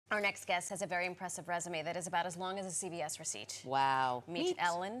Our next guest has a very impressive resume that is about as long as a CBS receipt. Wow. Meet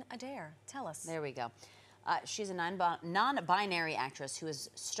Ellen Adair. Tell us. There we go. She's a non-binary actress who has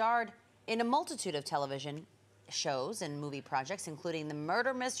starred in a multitude of television shows and movie projects, including the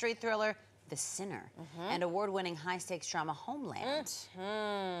murder mystery thriller The Sinner and award-winning high-stakes drama Homeland.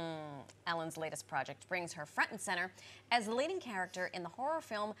 Ellen's latest project brings her front and center as the leading character in the horror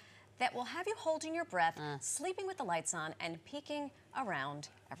film that will have you holding your breath, sleeping with the lights on, and peeking around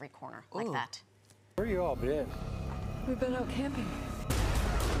every corner like that. Where you all been? We've been out camping.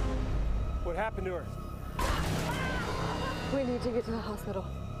 What happened to her? We need to get to the hospital.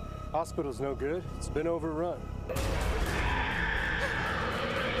 Hospital's no good. It's been overrun.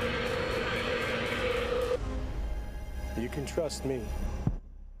 You can trust me.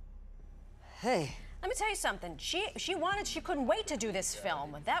 Hey. Let me tell you something. She couldn't wait to do this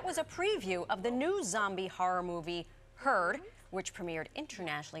film. That was a preview of the new zombie horror movie, Herd, which premiered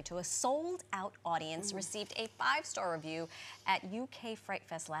internationally to a sold-out audience, received a 5-star review at UK Fright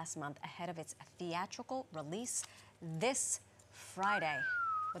Fest last month ahead of its theatrical release this Friday.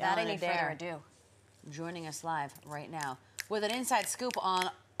 Without Ellen any further Adair ado. Joining us live right now with an inside scoop on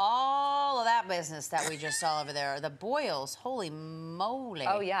all of that business that we just saw over there. The boils, holy moly.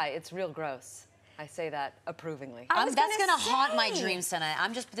 Oh yeah, it's real gross. I say that approvingly. That's gonna haunt my dreams tonight.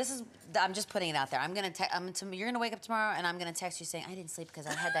 I'm just putting it out there. You're gonna wake up tomorrow and I'm gonna text you saying I didn't sleep because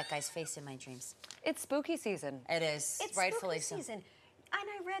I had that guy's face in my dreams. It's spooky season. It is. It's rightfully spooky season. And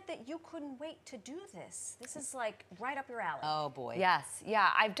I read that you couldn't wait to do this. This is like right up your alley. Oh boy. Yes,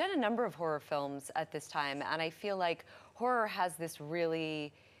 yeah. I've done a number of horror films at this time, and I feel like horror has this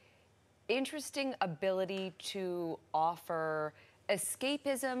really interesting ability to offer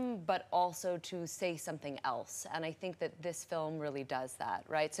escapism, but also to say something else. And I think that this film really does that,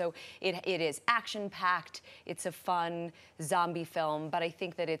 right? So it is action-packed, it's a fun zombie film, but I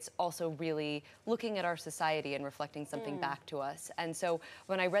think that it's also really looking at our society and reflecting something back to us. And so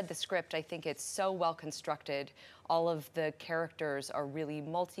when I read the script, I think it's so well constructed. All of the characters are really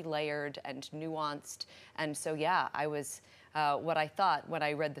multi-layered and nuanced. And so, yeah, I was... what I thought when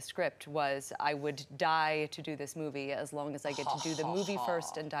I read the script was I would die to do this movie as long as I get to do the movie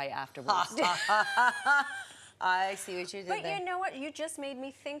first and die afterwards. I see what you did But there. you know what? You just made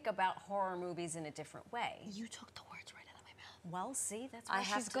me think about horror movies in a different way. You took the words right out of my mouth. Well, see, that's why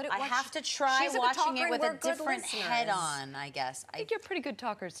she's good at I watching. have to try She's a good watching talker it with and a we're good different listeners. head on, I guess. I think you're pretty good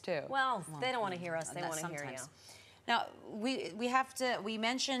talkers too. Well, they don't want to hear us. They want to hear you. Now, we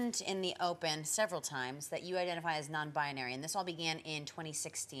mentioned in the open several times that you identify as non-binary, and this all began in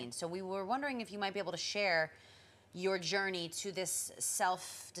 2016. So we were wondering if you might be able to share your journey to this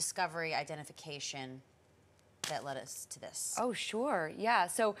self-discovery identification that led us to this. Oh, sure. Yeah.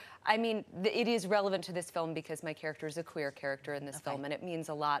 So, I mean, it is relevant to this film because my character is a queer character in this film, and it means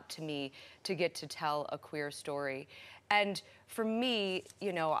a lot to me to get to tell a queer story. And for me,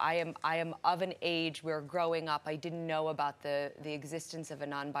 you know, I am of an age where growing up, I didn't know about the existence of a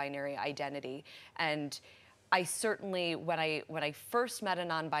non-binary identity. And I certainly, when I first met a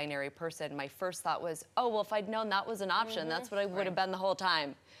non-binary person, my first thought was, oh, well, if I'd known that was an option, that's what I would have been the whole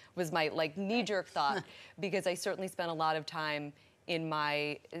time, was my, like, knee-jerk thought. Because I certainly spent a lot of time in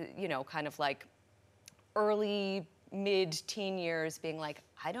my, you know, kind of like early, mid-teen years being like,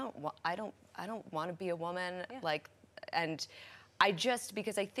 I don't want to be a woman, like, and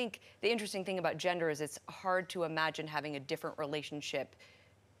because I think the interesting thing about gender is it's hard to imagine having a different relationship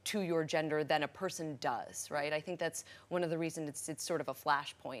to your gender than a person does, right? I think that's one of the reasons it's sort of a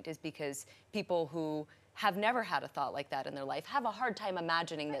flashpoint, is because people who have never had a thought like that in their life have a hard time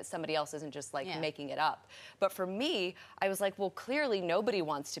imagining that somebody else isn't just like making it up. But for me, I was like, well, clearly nobody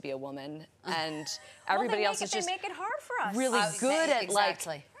wants to be a woman, and everybody else is just they make it hard for us. really good at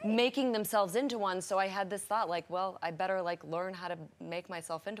like making themselves into one. So I had this thought, like, well, I better like learn how to make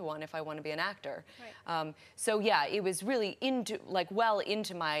myself into one if I want to be an actor. So yeah, it was really well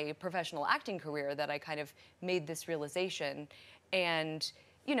into my professional acting career that I kind of made this realization. And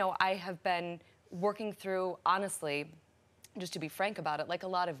you know, I have been working through, honestly, just to be frank about it, like a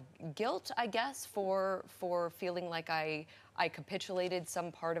lot of guilt, I guess, for feeling like I capitulated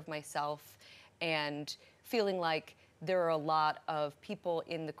some part of myself, and feeling like there are a lot of people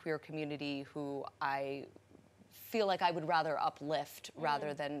in the queer community who I feel like I would rather uplift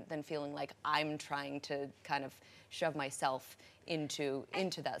rather than feeling like I'm trying to kind of shove myself into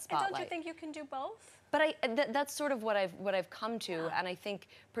that spotlight. And don't you think you can do both? But that's sort of what I've come to, and I think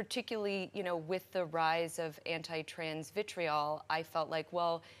particularly, you know, with the rise of anti-trans vitriol, I felt like,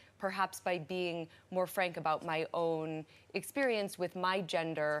 well, perhaps by being more frank about my own experience with my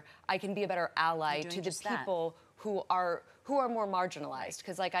gender, I can be a better ally to the people who are more marginalized,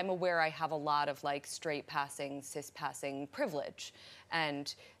 because like I'm aware I have a lot of like straight passing, cis passing privilege,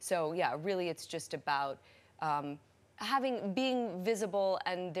 and so yeah, really it's just about being visible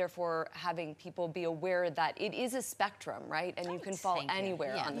and therefore having people be aware that it is a spectrum, right? And you can fall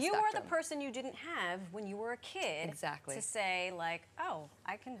anywhere on the You spectrum. are the person you didn't have when you were a kid. Exactly. To say like, oh,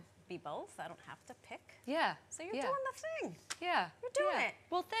 I can be both. I don't have to pick. Yeah. So you're doing the thing. Yeah. You're doing it.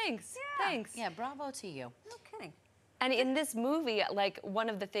 Well, thanks. Yeah. Thanks. Yeah, bravo to you. No kidding. And in this movie, like one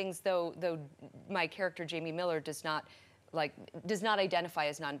of the things, though my character Jamie Miller does not identify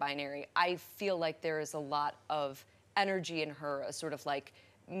as non-binary, I feel like there is a lot of energy in her, a sort of like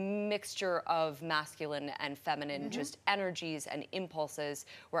mixture of masculine and feminine, just energies and impulses,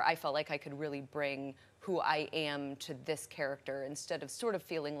 where I felt like I could really bring who I am to this character instead of sort of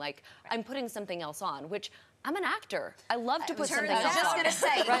feeling like I'm putting something else on, which I'm an actor. I love to put something else on. I was just gonna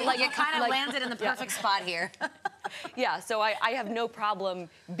say, right? like, you kind of landed in the perfect spot here. Yeah, so I have no problem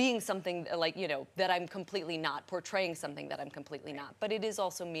being something like, you know, that I'm completely not, portraying something that I'm completely not. But it is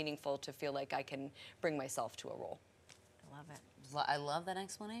also meaningful to feel like I can bring myself to a role. I love it. I love that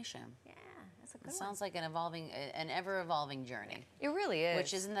explanation. Yeah, that's a good It one. sounds like an ever-evolving journey. It really is.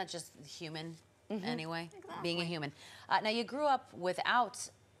 Which isn't that just human anyway? Being a human. Now you grew up without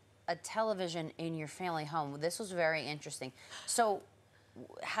a television in your family home. This was very interesting. So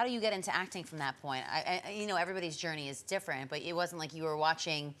how do you get into acting from that point? You know, everybody's journey is different, but it wasn't like you were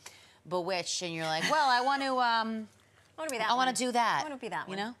watching Bewitched and you're like, well, I want to be that I want to do that. I want to be that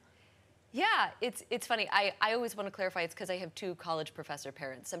one. You know? Yeah, it's funny. I always want to clarify it's because I have 2 college professor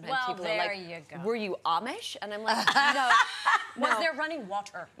parents. Sometimes Well, people are there like, you go. were you Amish? And I'm like, no. Was there running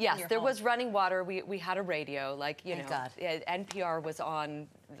water? in Yes, your there home? was running water. We had a radio, like, you Thank know. God. NPR was on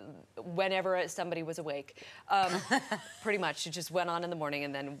whenever somebody was awake. Pretty much, it just went on in the morning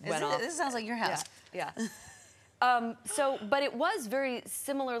and then went off. This sounds like your house. Yeah. But it was very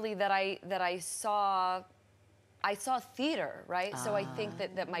similarly that I saw theater, right? So I think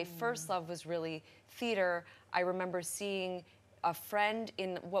that my first love was really theater. I remember seeing a friend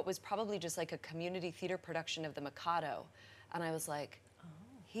in what was probably just like a community theater production of The Mikado. And I was like,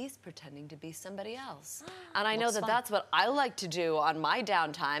 he's pretending to be somebody else. And I know that that's what I like to do on my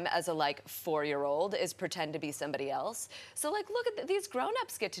downtime as a like 4-year-old, is pretend to be somebody else. So like, look at these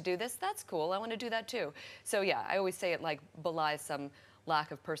grown-ups get to do this. That's cool. I want to do that too. So yeah, I always say it like belies some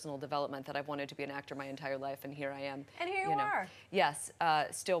lack of personal development that I've wanted to be an actor my entire life, and here I am. And here you are. Yes,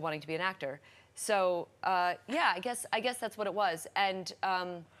 still wanting to be an actor. So yeah, I guess that's what it was. And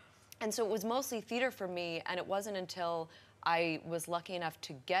so it was mostly theater for me, and it wasn't until I was lucky enough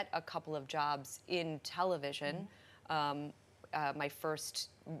to get a couple of jobs in television. My first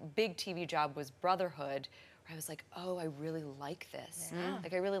big TV job was Brotherhood, where I was like, oh, I really like this.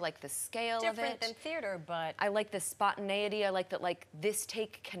 Like, I really like the scale of it. Different than theater, but I like the spontaneity. I like that, like, this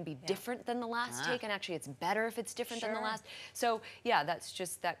take can be different than the last take, and actually it's better if it's different than the last. So, yeah,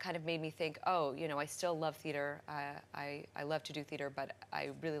 that kind of made me think, oh, you know, I still love theater. I love to do theater, but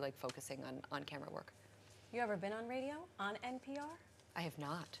I really like focusing on camera work. you ever been on radio on NPR? I have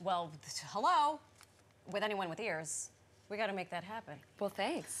not. Well, hello, with anyone with ears. We got to make that happen. Well,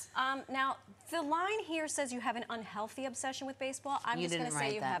 thanks. Now, the line here says you have an unhealthy obsession with baseball. I'm just going to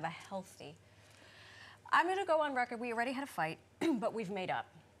say you have a healthy. I'm going to go on record. We already had a fight, but we've made up.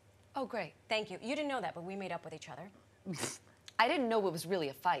 Oh, great. Thank you. You didn't know that, but we made up with each other. I didn't know it was really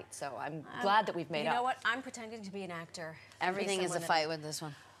a fight, so I'm glad that we've made up. You know what? I'm pretending to be an actor. Everything is a fight with this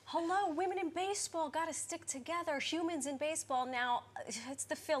one. Hello, women in baseball got to stick together. Humans in baseball. Now, it's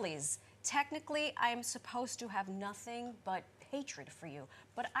the Phillies. Technically, I'm supposed to have nothing but hatred for you,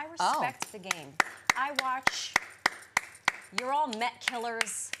 but I respect the game. I watch. You're all Met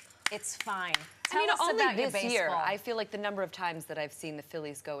killers. It's fine. Tell us only about your this baseball. year, I feel like the number of times that I've seen the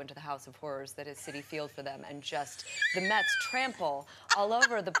Phillies go into the House of Horrors that is Citi Field for them, and just the Mets trample all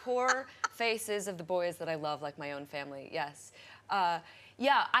over the poor faces of the boys that I love, like my own family. Yes.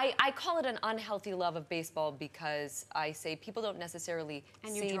 Yeah, I call it an unhealthy love of baseball because I say people don't necessarily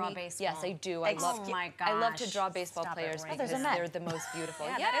And see you draw me. baseball. Yes, I do. Oh my I love gosh. to draw baseball Stop it, players Ray. because they're the most beautiful.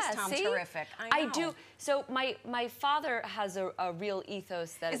 Yeah, that is Tom see? terrific. I know. do. So my father has a real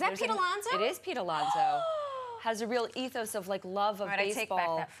ethos that Is that there's Pete Alonso? It is Pete Alonso. Has a real ethos of like love of All right, I take back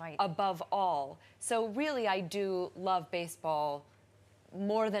baseball that fight. above all. So really, I do love baseball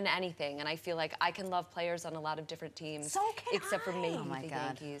more than anything, and I feel like I can love players on a lot of different teams, So can except for I. maybe Oh my the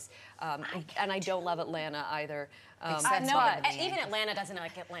God. Yankees. And I don't love Atlanta either. Except No, for the even Yankees. Atlanta doesn't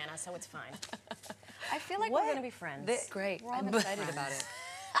like Atlanta, so it's fine. I feel like we're going to be friends. Great. We're all I'm good excited friends. about it.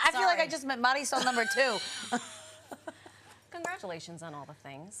 I feel like I Sorry. just met Marisol number 2. Congratulations. congratulations on all the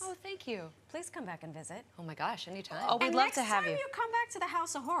things. Oh, thank you. Please come back and visit. Oh my gosh, anytime. Oh, we'd And love next to have time you. you come back to the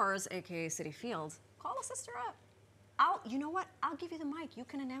House of Horrors, aka City Field, call a sister up. You know what? I'll give you the mic. You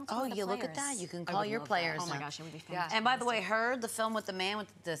can announce Oh, one of the you players. look at that. You can I call would your love that. players. Oh my up. gosh, it would be Yeah. fantastic. And by the way, the film with the man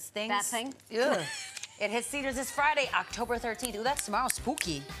with the things. That thing? Ugh. It hits theaters this Friday, October 13th. Ooh, that's tomorrow.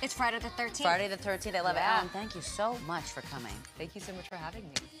 Spooky. It's Friday the 13th. Friday the 13th. I love it. Yeah. Ellen, thank you so much for coming. Thank you so much for having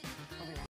me.